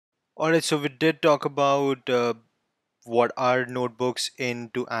Alright, so we did talk about what are notebooks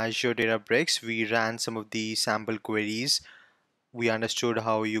into Azure Databricks. We ran some of the sample queries. We understood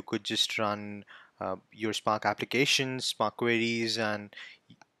how you could just run your Spark applications, Spark queries, and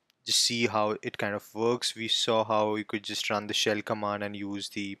just see how it kind of works. We saw how you could just run the shell command and use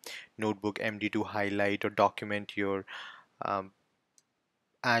the notebook MD to highlight or document your um,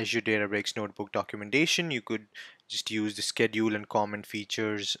 Azure Databricks notebook documentation. You could just use the schedule and comment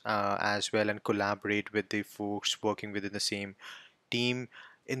features as well and collaborate with the folks working within the same team.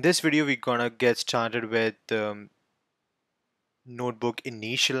 In this video, we're gonna get started with notebook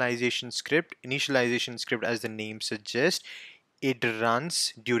initialization script. Initialization script, as the name suggests, it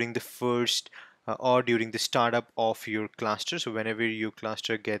runs during the first or during the startup of your cluster. So whenever your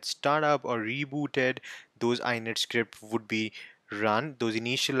cluster gets startup or rebooted, those init script would be run. Those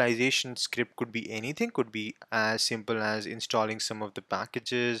initialization script could be anything, could be as simple as installing some of the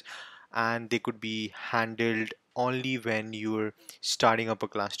packages, and they could be handled only when you're starting up a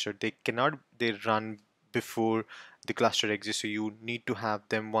cluster. They run before the cluster exists, so you need to have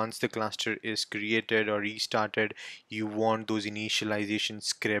them once the cluster is created or restarted. You want those initialization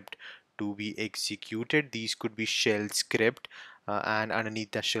script to be executed. These could be shell script, and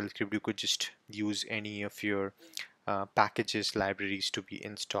underneath that shell script you could just use any of your packages libraries to be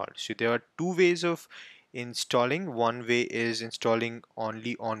installed. So there are two ways of installing. One way is installing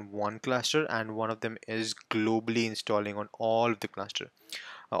only on one cluster, and one of them is globally installing on all of the cluster.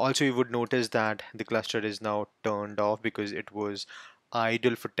 Also, you would notice that the cluster is now turned off because it was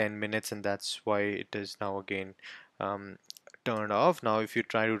idle for 10 minutes, and that's why it is now again um, turned off. Now if you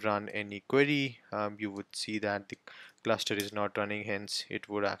try to run any query, you would see that the cluster is not running, hence it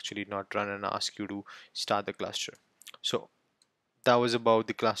would actually not run and ask you to start the cluster. So that was about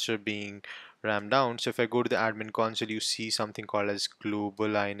the cluster being rammed down. So if I go to the admin console, you see something called as global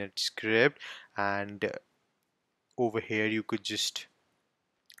init script, and over here you could just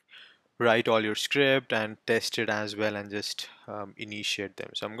write all your script and test it as well and just initiate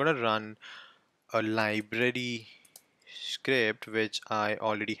them. So I'm going to run a library script which I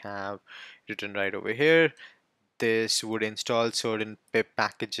already have written right over here. This would install certain pip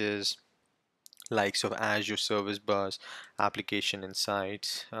packages likes of Azure Service Bus, Application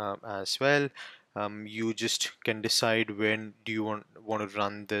Insights as well. You just can decide when do you want to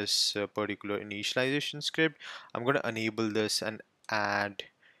run this particular initialization script. I'm going to enable this and add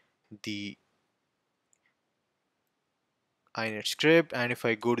the init script, and if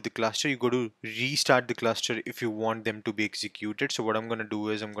I go to the cluster, you go to restart the cluster if you want them to be executed. So what I'm going to do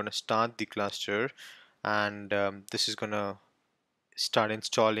is I'm going to start the cluster, and this is going to start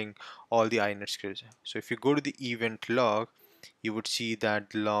installing all the init scripts. So if you go to the event log, you would see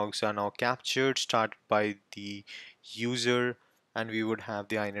that the logs are now captured, started by the user, and we would have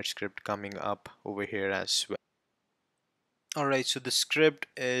the init script coming up over here as well. Alright, so the script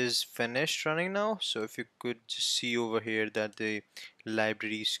is finished running now. So if you could just see over here that the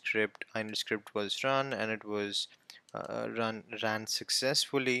library script, init script was run, and it was ran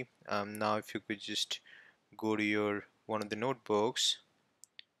successfully. Now if you could just go to your one of the notebooks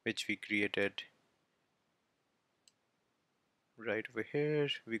which we created right over here,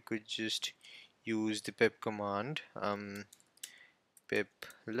 we could just use the pip command, pip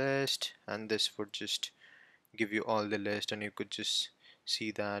list, and this would just give you all the list, and you could just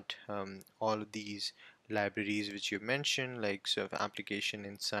see that all of these libraries which you mentioned, like sort of application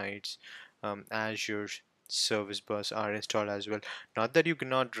insights, Azure service bus, are installed as well. Not that you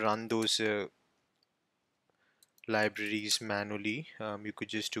cannot run those libraries manually, you could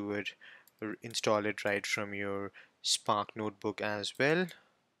just do it, install it right from your Spark notebook as well.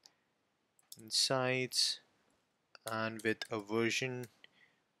 Insights, and with a version,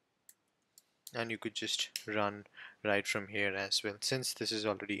 and you could just run right from here as well. Since this is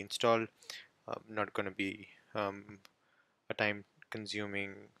already installed, not going to be a time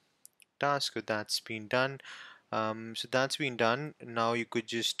consuming task. So that's been done. Now you could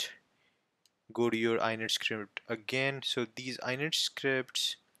just go to your init script again. So these init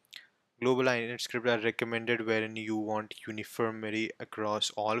scripts, global init script, are recommended wherein you want uniformity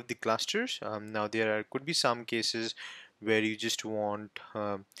across all of the clusters. Now could be some cases where you just want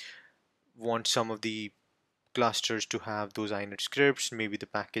some of the clusters to have those init scripts, maybe the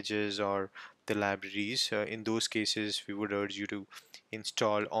packages or the libraries. In those cases, we would urge you to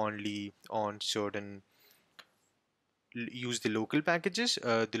install only on certain, use the local packages,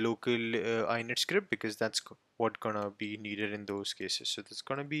 the local init script, because that's what gonna be needed in those cases. So there's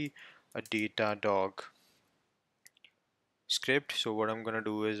gonna be a Datadog script. So what I'm gonna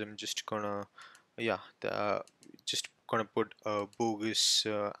do is I'm just gonna, yeah, just gonna put a bogus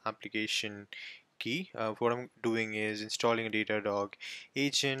application key. What I'm doing is installing a Datadog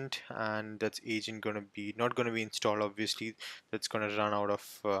agent, and that's agent gonna be not gonna be installed. Obviously, that's gonna run out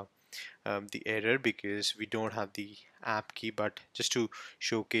of the error because we don't have the app key. But just to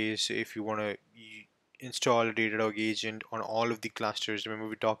showcase, if you want to install a Datadog agent on all of the clusters, remember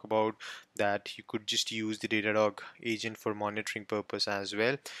we talked about that you could just use the Datadog agent for monitoring purpose as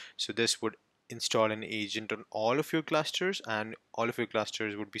well. So this would install an agent on all of your clusters, and all of your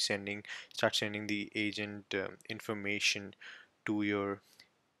clusters would be start sending the agent information to your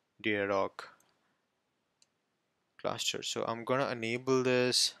Datadog cluster. So I'm gonna enable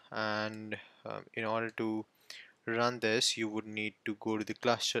this, and in order to run this, you would need to go to the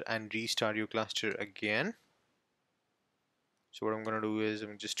cluster and restart your cluster again. So what I'm gonna do is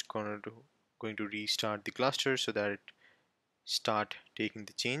I'm just going to restart the cluster so that it start taking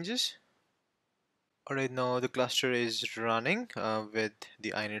the changes. Alright, now the cluster is running with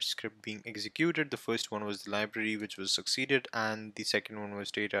the init script being executed. The first one was the library, which was succeeded, and the second one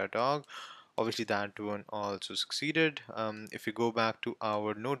was Datadog. Obviously that one also succeeded. If you go back to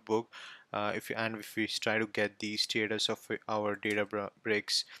our notebook, if we try to get the status of our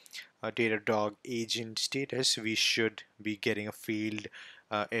Databricks Datadog agent status, we should be getting a failed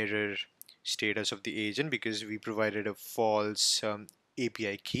error status of the agent because we provided a false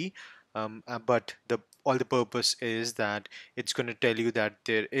API key. But the all the purpose is that it's going to tell you that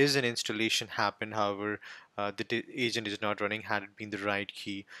there is an installation happened. However, the agent is not running. Had it been the right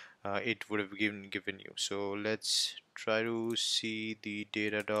key, it would have given you. So let's try to see the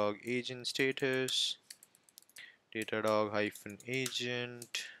Datadog agent status. Datadog hyphen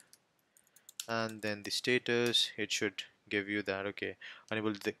agent, and then the status. It should give you that okay,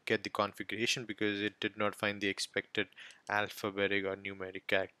 unable to get the configuration because it did not find the expected alphabetic or numeric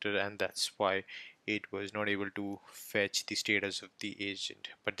character, and that's why it was not able to fetch the status of the agent.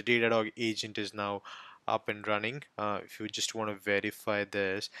 But the Datadog agent is now up and running. If you just want to verify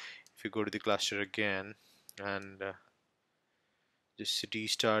this, if you go to the cluster again and just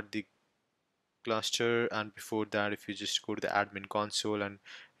restart the cluster, and before that, if you just go to the admin console and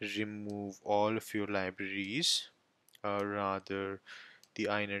remove all of your libraries, rather the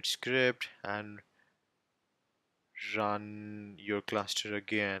init script, and run your cluster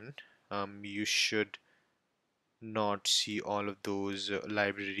again, you should not see all of those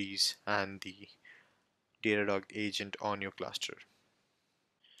libraries and the Datadog agent on your cluster.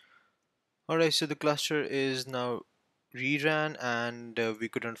 Alright, so the cluster is now rerun, and we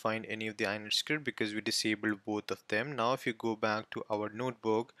couldn't find any of the init script because we disabled both of them. Now if you go back to our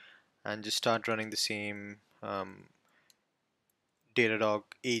notebook and just start running the same Datadog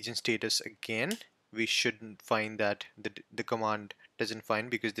agent status again, we shouldn't find that the command doesn't find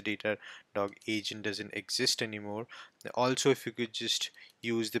because the Datadog agent doesn't exist anymore. Also, if you could just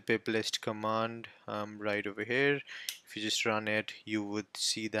use the piplist command right over here, if you just run it, you would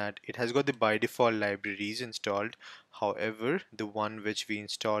see that it has got the by default libraries installed. However, the one which we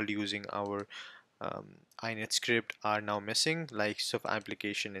installed using our init script are now missing, likes of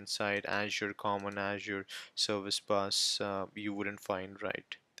application inside Azure Common, Azure Service Bus. You wouldn't find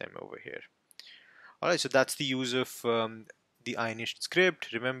right them over here. Alright, so that's the use of the init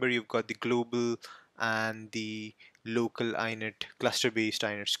script. Remember, you've got the global and the local init cluster based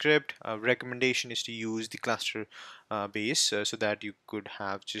init script. Recommendation is to use the cluster base so that you could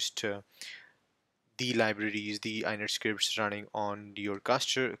have just the libraries, the init scripts running on your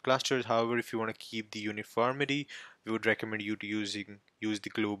clusters. However, if you want to keep the uniformity, we would recommend you to use the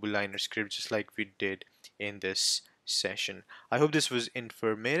global init script just like we did in this session. I hope this was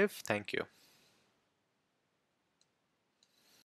informative. Thank you.